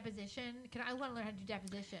to your deposition? I want to learn how to do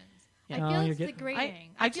depositions." Yeah. I No, feel you're it's getting- degrading.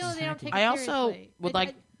 I I feel just- they don't take I it also seriously. would I-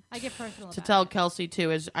 like I get personal to about tell it. Kelsey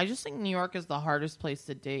too is I just think New York is the hardest place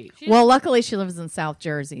to date. She well, doesn't- luckily she lives in South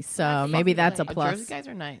Jersey, so That's maybe lovely. that's a But plus. Jersey guys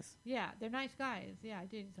are nice. yeah, they're nice guys. Yeah, I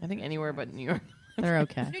did. I think anywhere but New York. They're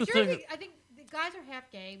okay. New Jersey. I think the guys are half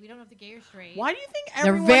gay. We don't know if the gay or straight. Why do you think They're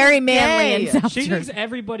everyone very is manly gay? in South She thinks Jersey.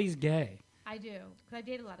 everybody's gay. I do because I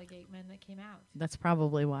dated a lot of gay men that came out. That's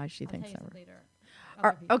probably why she I'll thinks tell you that. some later.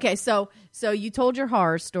 Other people. Okay, so you told your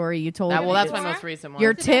horror story. You told Well, that's my Horror? most recent one.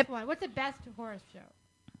 Your What's the best tip- one? What's the best horror show?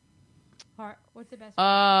 What's the best?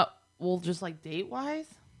 Well, just like date wise.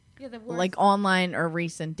 Yeah, the worst. like online or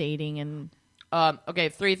recent dating and Okay,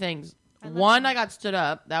 3 things. One, I got stood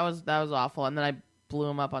up. That was awful. And then I blew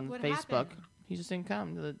him up on What Facebook. happened? He just didn't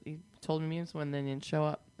come. He told me someone, then he didn't show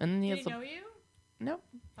up. And then Did he know you? No.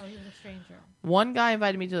 Oh, he was a stranger. One guy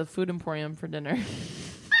invited me to the Food Emporium for dinner.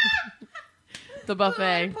 The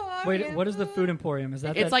buffet. Wait, what is the Food Emporium? Is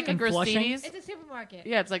that It's that like a in Flushing? Gristedes. It's a supermarket.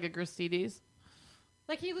 Yeah, it's like a Gristedes.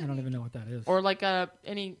 Like he. I don't even know what that is. Or like a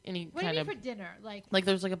any What do you kind mean of for dinner? Like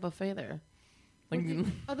there's like a buffet there. Like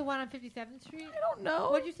the one on 57th Street. I don't know.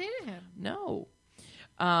 What'd you say to him? No.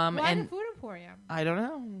 Why and the Food Emporium? I don't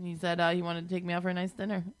know. He said he wanted to take me out for a nice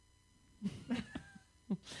dinner.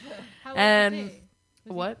 How old And was he?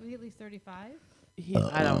 what? Was he at least 35?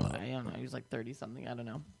 I don't know. He was like 30 something. I don't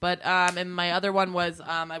know. But and my other one was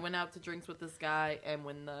I went out to drinks with this guy, and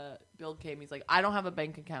when the bill came, he's like, "I don't have a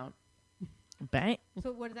bank account." Bank.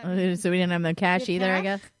 So what does that mean? So we didn't have no cash You either, I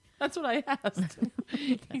cash? guess. That's what I asked.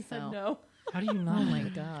 He said hell? no. How do you not? Oh my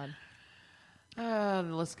god.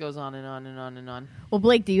 The list goes on and on and on and on. Well,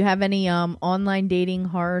 Blake, do you have any online dating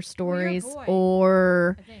horror stories boy.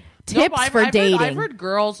 or I think. tips No, for dating? I've heard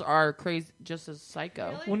girls are crazy, just as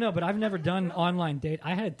psycho. Really? Well, no, but I've never done online date.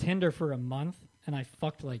 I had Tinder for a month, and I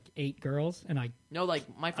fucked like 8 girls, and No, like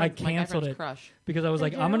my I friend, my canceled friend's it crush. because I was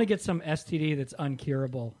Did like, I'm you? gonna get some STD that's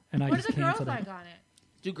uncurable, and I What are just the girls canceled like it. on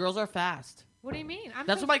it? Dude, girls are fast. What do you mean?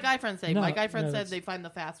 That's what my guy friends say. No, My guy friend no, said that's- they find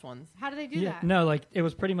the fast ones. How do they do Yeah, that? no, like it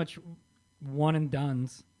was pretty much one and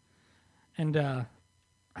dones, and I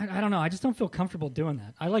don't know. I just don't feel comfortable doing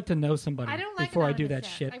that. I like to know somebody I don't like before I do anonymous that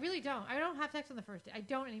sex. shit. I really don't. I don't have sex on the first day. I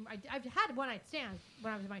don't anymore. I've had one night stands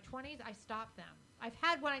when I was in my 20s. I stopped them. I've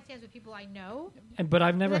had one night stands with people I know. But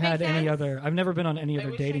I've never Does that had make any sense? other. I've never been on any I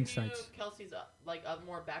other wish dating I knew sites. Kelsey's like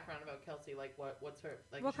more background about Kelsey. Like what's her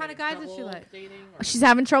like? What she kind of having guys is she trouble like? Dating or? She's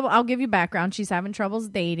having trouble. I'll give you background. She's having troubles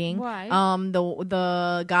dating. Why?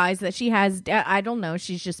 The guys that she has, I don't know.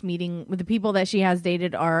 She's just meeting with the people that she has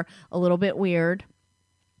dated are a little bit weird.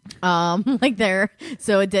 Like there,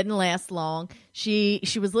 so it didn't last long. She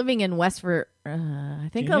was living in I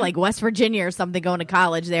think Virginia? like West Virginia or something, going to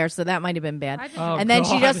college there. So that might have been bad. I just- Oh, And then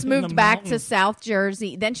she God, just in the moved back to mountains. South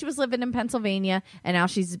Jersey. Then she was living in Pennsylvania, and now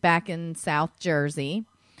she's back in South Jersey,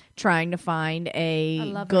 trying to find I a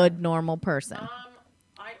love good, her. normal person.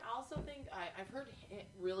 I also think I've heard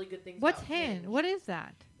really good things. What's about Hinge? What is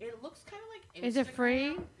that? It looks kind of like. Is it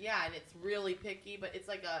free? Instagram. Yeah, and it's really picky, but it's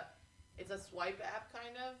a swipe app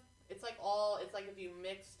kind of. It's like if you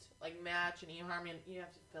mixed like Match and eHarmony, and you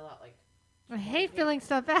have to fill out like. I hate filling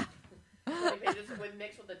stuff out. Like they just would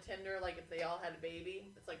mix with the Tinder, like if they all had a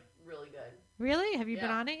baby. It's like really good. Really? Have you been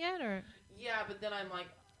Yeah. on it yet, or Yeah, but then I'm like.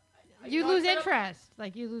 you know, lose instead of- interest?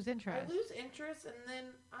 Like you lose I interest. lose interest, and then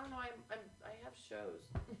I don't know. I have shows.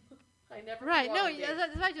 I never. Right? go No, on dates.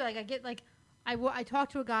 that's what I do. Like I get like. I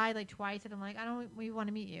talk to a guy like twice, and I'm like, we want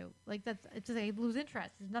to meet you. Like it's just I lose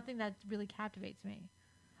interest. There's nothing that really captivates me.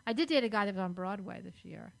 I did date a guy that was on Broadway this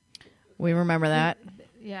year. We remember that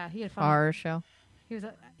Yeah, he had fun. horror show. He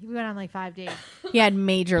went on like 5 dates. He had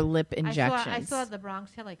major lip injections. I saw the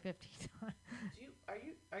Bronx Tale like 50 times.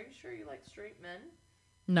 Are you sure you like straight men?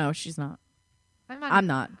 No, she's not. I'm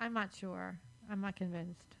not. I'm not sure. I'm not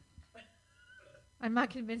convinced. I'm not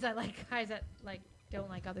convinced. I like guys that like don't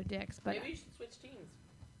like other dicks, but Maybe you should switch teams.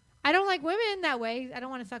 I don't like women that way. I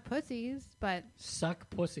don't want to suck pussies, but Suck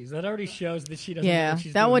pussies. That already shows that she doesn't know Yeah, what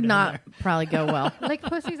she's that doing would down not there. probably go well. like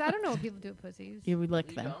pussies. I don't know what people do with pussies. You would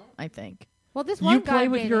lick You them, don't? I think. Well, this one You guy play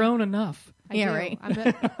I'm with your dating, own enough. I Yeah, do. right.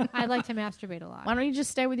 I like to masturbate a lot. Why don't you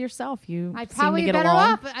just stay with yourself? You I'd seem probably to be get better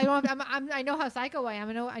along. off. I know how psycho I am.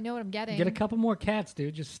 I know what I'm getting. Get a couple more cats,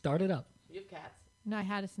 dude. Just start it up. You have cats. No, I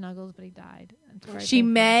had a Snuggles, but he died. It's very She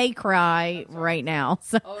painful. may cry right now.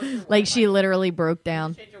 So, Oh, it's your like Wi-Fi. she literally broke You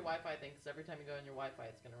down. should change your Wi-Fi thing because every time you go on your Wi-Fi,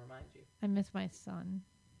 it's going to remind you. I miss my son.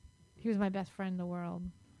 He was my best friend in the world.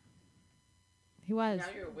 He was. Now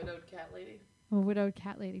you're a widowed cat lady. A widowed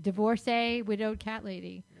cat lady. Divorcee, widowed cat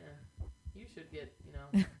lady. Yeah, you should get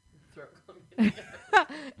throat chlamydia.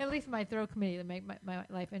 At least my throat committee to make my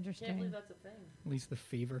life Can't interesting. believe that's a thing. At least the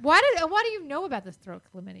fever. Why do you know about this throat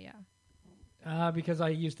chlamydia? Because I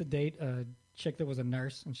used to date a chick that was a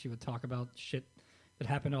nurse, and she would talk about shit that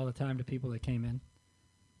happened all the time to people that came in.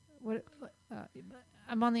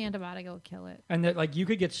 I'm on the antibiotic. It'll kill it. And that, like, you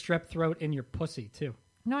could get strep throat in your pussy, too.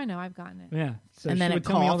 No, I know. I've gotten it. Yeah. So And she then would it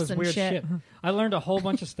tell me all coughs this and weird shit. shit. I learned a whole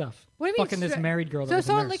bunch of stuff. What do you mean Fucking this strep- married girl that So if was a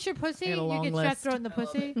someone nurse. licks your pussy, I had a you long get strep list. throat in the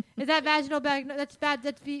pussy? Is that vaginal bag? No, that's bad.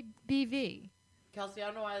 That's BV. Kelsey, I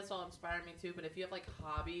don't know why this all inspired me too, but if you have like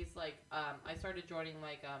hobbies, like I started joining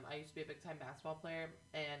I used to be a big time basketball player,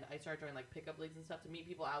 and I started joining like pickup leagues and stuff to meet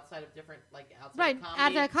people outside of different outside Right, of comedy.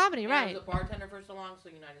 outside of comedy, And right. I was a bartender for so long, so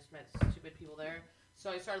I just met stupid people there. So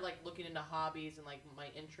I started like looking into hobbies and like my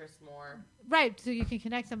interests more. Right, so you can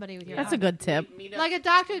connect somebody with your. That's a good tip. Like a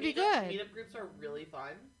doctor would be good. Meetup groups are really fun.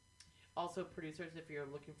 Also, producers, if you're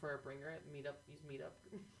looking for a bringer, use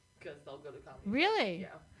Meetup because they'll go to comedy. Really? Yeah.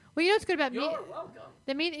 Well, you know what's good about me? You're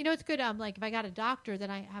welcome. You know what's good? Like if I got a doctor, then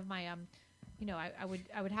I have my I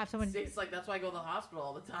would have someone. It's like that's why I go to the hospital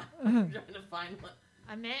all the time. I'm trying to find one.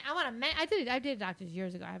 I did doctors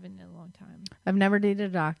years ago. I haven't in a long time. I've never dated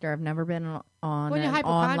a doctor. I've never been on When you're an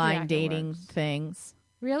hypochondriac, online it dating works. things.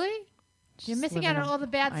 Really? You're Just missing out living on all the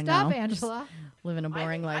bad I stuff, know. Angela. Living a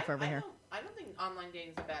boring life over here. I don't think online dating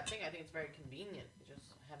is a bad thing. I think it's very convenient. You just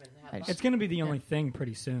haven't had. It's going to be the only thing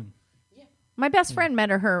pretty soon. My best friend met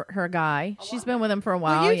her guy. She's been with him for a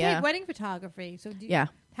while. Well, you yeah. take wedding photography, so Yeah.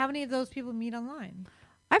 How many of those people meet online?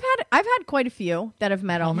 I've had quite a few that have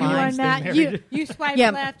met How many online. ones stay married? You swipe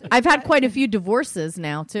Yeah, left. I've had quite a few divorces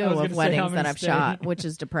now too I was of gonna say, how weddings many that I've stay? shot, which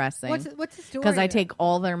is depressing. What's the story? Because I take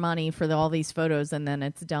all their money for all these photos and then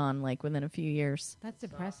it's done like within a few years. That's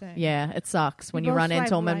depressing. Yeah, it sucks when You you both run into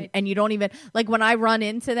swipe them right. and you don't even like when I run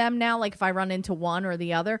into them now. Like if I run into one or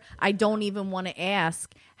the other, I don't even want to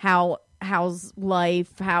ask how's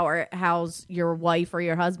life, how's your wife or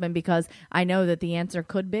your husband, because I know that the answer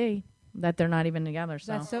could be that they're not even together.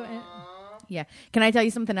 So That's so. yeah. Can I tell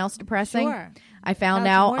you something else depressing? Sure. I found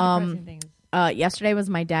Tell us out some more depressing things. yesterday was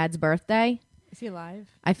my dad's birthday. Is he alive?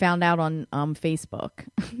 I found out on Facebook.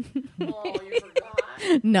 Oh, you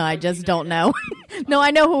forgot. No, I just don't know. No,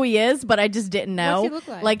 I know who he is, but I just didn't know. What's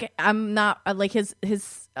he look like? Like I'm not like his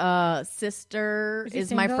sister Is he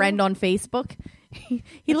is my single? friend on Facebook.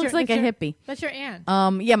 He looks like a hippie. That's your aunt.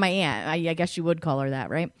 Yeah, my aunt. I guess you would call her that,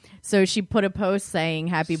 right? So she put a post saying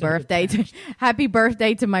 "Happy So birthday, Happy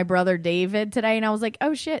birthday to my brother David today," and I was like,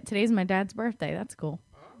 "Oh shit, today's my dad's birthday. That's cool."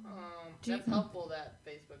 That's helpful. That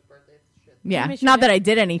Facebook birthday shit. Yeah, make sure not that that- I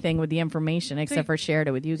did anything with the information except you- for shared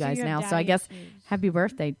it with you so guys your now. So I daddy guess issues. happy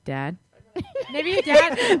birthday, Dad. Maybe your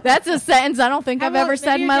dad. That's a sentence I don't think I've ever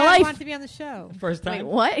said in my life. Wants to be on the show. First Wait, time.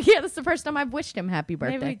 what? Yeah, that's the first time I've wished him happy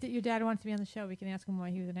birthday. Maybe your dad wants to be on the show. We can ask him why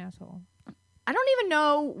he was an asshole. I don't even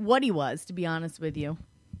know what he was, to be honest with you.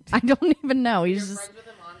 I don't even know. He's You're just friends with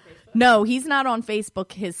him on Facebook? no. He's not on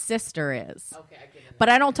Facebook. His sister is. Okay, I get it. But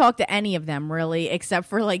I don't talk to any of them really, except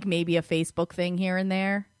for like maybe a Facebook thing here and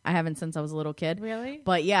there. I haven't since I was a little kid. Really?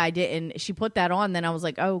 But yeah, I didn't. She put that on. Then I was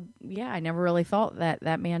like, oh yeah, I never really thought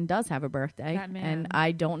that man does have a birthday, That man. and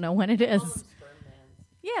I don't know when it is. Call him Sperm Man.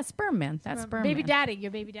 Yeah, sperm man. That's sperm baby man. daddy. Your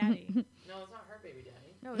baby daddy. No, it's not her baby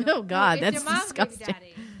daddy. No, Oh, God, it's that's your mom's disgusting. Baby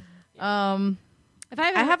daddy. If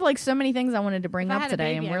I have like so many things I wanted to bring If I up had a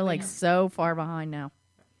today, baby, and I we're like would. so far behind now.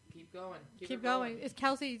 Keep going. keep going. Is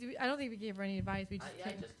Kelsey? I don't think we gave her any advice. We just.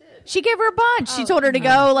 I just did. She gave her a bunch. She Oh, told her to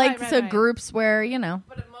go like right, to right. groups where you know.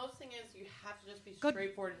 But the most thing is you have to just be Good.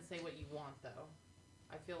 straightforward and say what you want, though.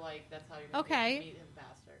 I feel like that's how you're going to Okay. meet him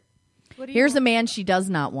faster. What do you Here's a want? man she does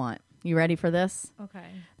not want. You ready for this? Okay.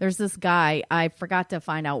 There's this guy. I forgot to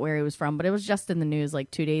find out where he was from, but it was just in the news like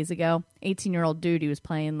 2 days ago. 18-year-old dude. He was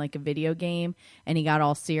playing like a video game, and he got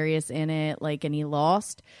all serious in it, like, and he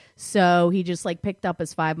lost. So he just like picked up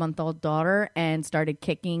his 5-month-old daughter and started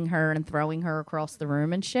kicking her and throwing her across the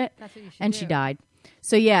room and shit. That's what you should And do. she died.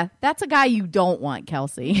 So yeah, that's a guy you don't want,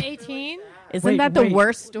 Kelsey. 18. Isn't Wait, that the wait.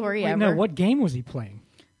 worst story Wait, ever? no, what game was he playing?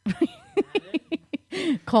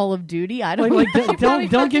 Call of Duty? I don't Like, know.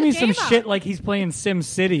 don't give me fucked some his game shit up. like he's playing Sim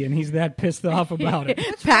City and he's that pissed off about it.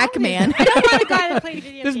 Pac-Man. I don't want a guy that plays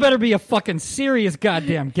video This games. better be a fucking serious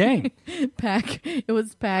goddamn game. It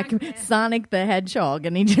was Sonic the Hedgehog,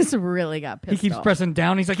 and he just really got He pissed keeps off. pressing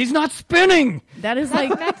down. He's like, he's not spinning. That is That's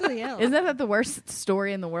like, mentally ill. isn't that the worst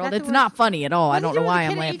story in the world? That's the It's worst. not funny at all. I What don't did know you do why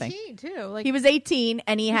with I'm a kid at laughing. 18 too. Like He was 18,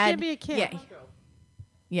 and he had can't be a kid. yeah,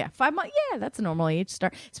 yeah, 5 months. Yeah, that's a normal age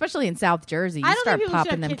start, especially in South Jersey. You I don't start think people should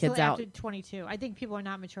popping have them kids kids till out. after 22. I think people are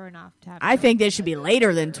not mature enough to have. I think they should be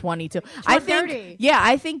later than 22. I think, 30. yeah,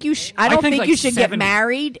 I think you. I don't think think like you should 70. get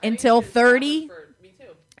married until 30, For me too.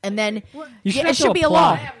 and then You yeah, should it have should to be a I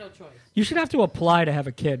law. apply. have no choice. You should have to apply to have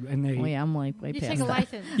a kid, and they Oh yeah, I'm like way you past take a that.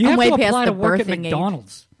 license. you I'm have way to past apply the to work at birthing age.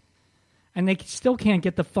 McDonald's, and they still can't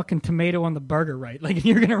get the fucking tomato on the burger right. Like,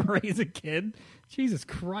 you're gonna raise a kid? Jesus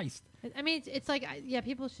Christ! I mean, it's like yeah,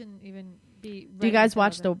 people shouldn't even be. Do you guys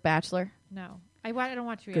watch The Bachelor? No, I don't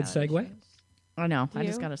watch Good reality segue. shows. I know. Do I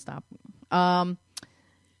just you? gotta stop.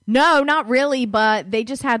 No, not really. But they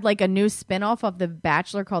just had like a new spinoff of The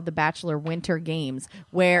Bachelor called The Bachelor Winter Games.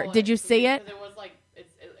 Where Oh, did you see it? It was like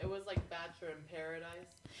it was like Bachelor in Paradise.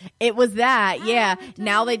 It was that, yeah.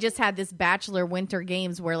 Now they just had this Bachelor Winter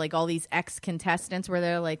Games where like all these ex-contestants were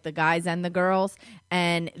there, like the guys and the girls,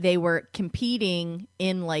 and they were competing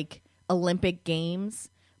in like Olympic Games,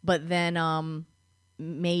 but then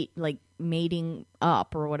mating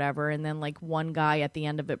up or whatever, and then like one guy at the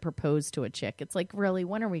end of it proposed to a chick. It's like, really,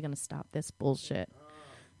 when are we going to stop this bullshit?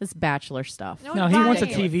 This Bachelor stuff. No No, one's he wants a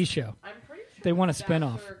buying it. TV show. I'm pretty sure They want a the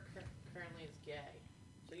spinoff. Bachelor currently is gay.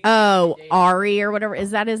 So you Oh, can date- Ari or whatever.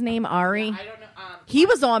 Is that his name, Ari? I don't know. He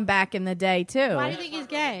was on back in the day too, Why do you think he's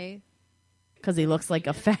gay? because he looks like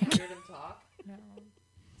a Heard fag. him talk.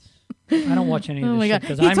 I don't watch any of Oh this my shit god!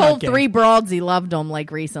 because He I'm not told gay. 3 broads he loved them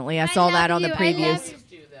like recently. I saw love that on the you, I previews. love Please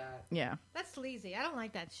do that. Yeah. That's sleazy. I don't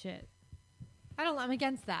like that shit. I'm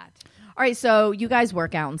against that. All right, so you guys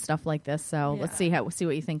work out and stuff like this. So Yeah. let's see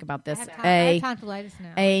what you think about this. I have tonsillitis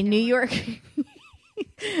now. A New York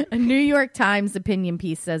a New York Times opinion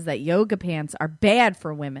piece says that yoga pants are bad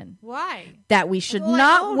for women. Why? That we should Well, I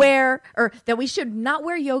not don't-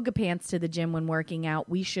 wear yoga pants to the gym when working out.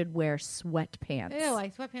 We should wear sweatpants. Ew,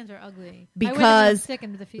 like sweatpants are ugly. Because sick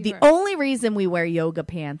into the fever. The only reason we wear yoga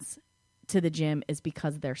pants to the gym is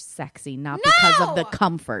because they're sexy, not because of the No!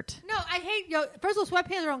 comfort. No, I hate yoga. First of all,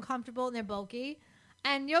 sweatpants are uncomfortable and they're bulky.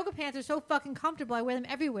 And yoga pants are so fucking comfortable. I wear them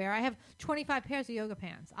everywhere. I have 25 pairs of yoga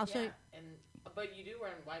pants. I'll show Yeah, you. but you do wear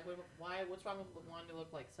them. Why? What's wrong with wanting to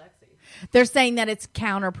look like sexy? They're saying that it's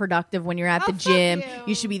counterproductive when you're at the Oh, fuck gym. you.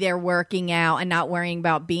 You should be there working out and not worrying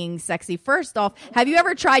about being sexy. First off, have you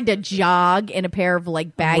ever tried to jog in a pair of like I'm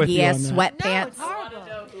with baggy you ass on that. No, sweatpants? it's I want horrible. to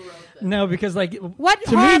know who wrote this. No, because like What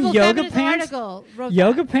to horrible me, yoga feminist pants. article wrote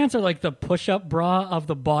Yoga that? pants are like the push-up bra of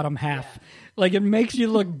the bottom half. Like it makes you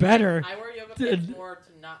look better. I wear yoga pants more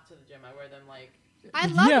to not to the gym. I wear them like I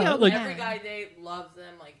love Yeah, yoga like- every pants. guy date loves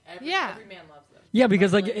them. Like every man loves them. Yeah,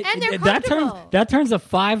 because like And they're that turns a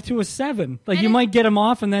 5 to a 7. Like And you it- might get them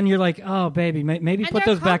off, and then you're like, oh baby, maybe And put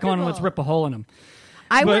they're those back on and let's comfortable. rip a hole in them.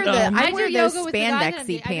 I wear But, the um, I do wear yoga those with the guy that I'm spandexy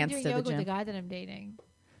dating. pants I to do the yoga with the gym. guy that I'm dating.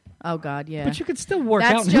 Oh God, yeah. But you could still work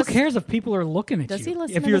That's out, and just- who cares if people are looking at Does you? he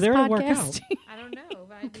listen if to you're this there podcast? to work out. I don't know,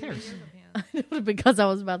 but I do cares? yoga pants. Because I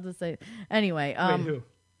was about to say. Anyway, Wait,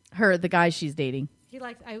 who? the guy she's dating. He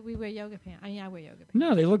likes. We wear yoga pants. I mean, I wear yoga pants.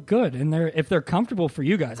 No, they look good, and if they're comfortable for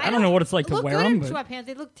you guys. I don't know what it's like to look wear good them, in but sweatpants.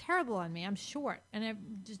 They look terrible on me. I'm short, and it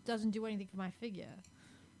just doesn't do anything for my figure.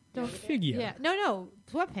 Don't figure. Yeah, no,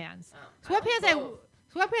 sweatpants. Oh, I like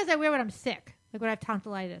Sweatpants I wear when I'm sick, like when I have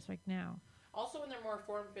tonsillitis, like now. Also, when they're more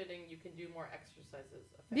form-fitting, you can do more exercises.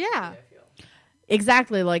 Yeah. I feel.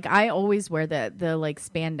 Exactly. Like I always wear the like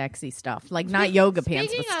spandexy stuff. Like not yoga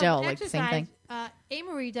pants, but Speaking of still like the same thing.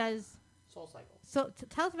 Amory does. Soul Cycle. So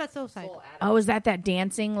tell us about Soul Cycle. Soul Addict. Oh, is that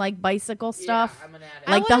dancing like bicycle stuff? Yeah, I'm an addict.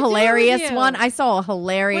 I Like the wanna do it with hilarious you. one. I saw a When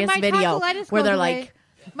hilarious my video tonsillitis where goes they're away,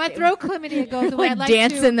 like my throat chlamydia goes away. like I'd like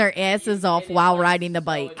dancing to, their asses off It is while like riding the so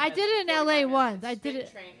bike. I did it in 45 LA minutes. once. I It's did spin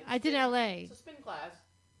it. train- I did it in LA. It's a spin class,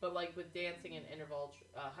 but like with dancing and interval,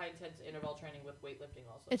 high intense interval training with weightlifting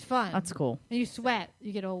also. It's fun. That's cool. And you sweat.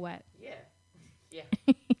 You get all wet. yeah,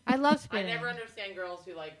 yeah. I love I spinning. never understand girls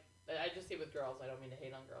who like. I just see with girls. I don't mean to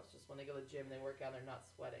hate on girls. Just when they go to the gym, they work out, they're not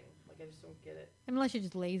sweating. Like I just don't get it. Unless you're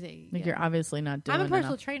just lazy. Like yeah. you're obviously not doing I'm a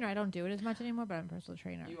personal enough. trainer. I don't do it as much anymore, but I'm a personal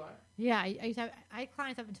trainer. You are. Yeah, I used to have, I had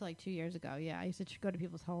clients up until like 2 years ago. Yeah, I used to go to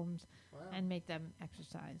people's homes Wow. and make them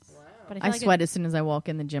exercise. Wow. But I feel like sweat as soon as I walk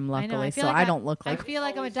in the gym. I know, Luckily, feel so like I don't look I like feel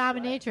like I'm a Always sweat. dominatrix.